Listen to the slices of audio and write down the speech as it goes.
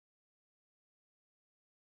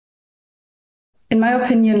In my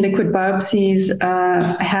opinion, liquid biopsies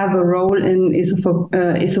have a role in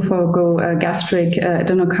esophagogastric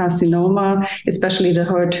adenocarcinoma, especially the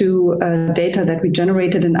HER2 data that we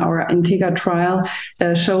generated in our INTEGA trial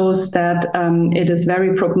shows that it is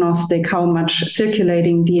very prognostic how much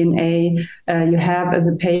circulating DNA you have as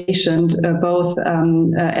a patient, both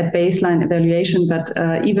at baseline evaluation, but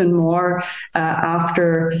even more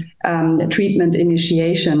after treatment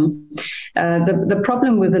initiation. The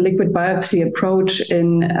problem with the liquid biopsy approach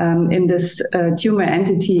in this tumor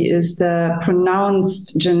entity is the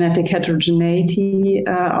pronounced genetic heterogeneity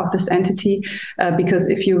of this entity, because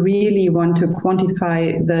if you really want to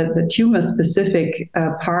quantify the tumor-specific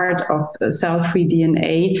part of cell-free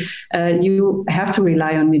DNA, you have to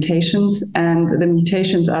rely on mutations, and the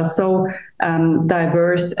mutations are so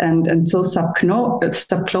diverse and so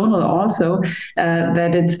subclonal also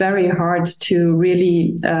that it's very hard to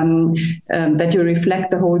really that you reflect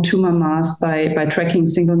the whole tumor mass by tracking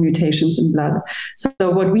single mutations in blood. So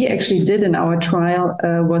what we actually did in our trial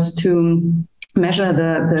was to measure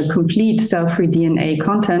the complete cell-free DNA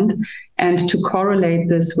content and to correlate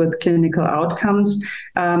this with clinical outcomes.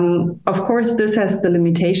 Of course, this has the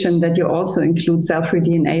limitation that you also include cell-free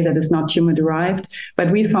DNA that is not tumor-derived,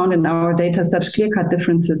 but we found in our data such clear-cut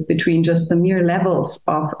differences between just the mere levels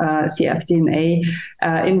of cfDNA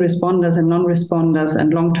in responders and non-responders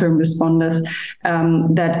and long-term responders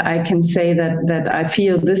that I can say that I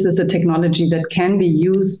feel this is a technology that can be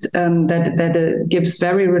used, that gives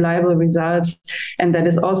very reliable results, and that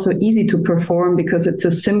is also easy to perform because it's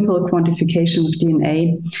a simple quantification of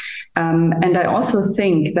DNA. And I also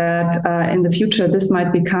think that in the future, this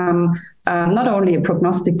might become not only a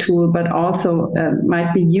prognostic tool, but also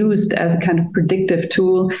might be used as a kind of predictive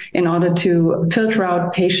tool in order to filter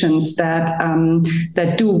out patients that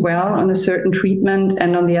do well on a certain treatment,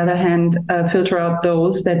 and on the other hand, filter out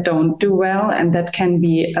those that don't do well and that can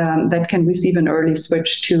receive an early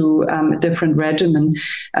switch to a different regimen,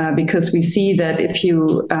 because we see that if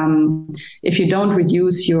you don't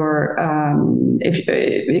reduce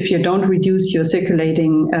your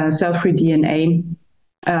circulating cell-free DNA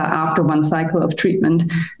after one cycle of treatment,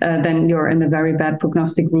 then you're in a very bad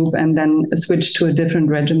prognostic group, and then a switch to a different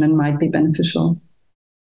regimen might be beneficial.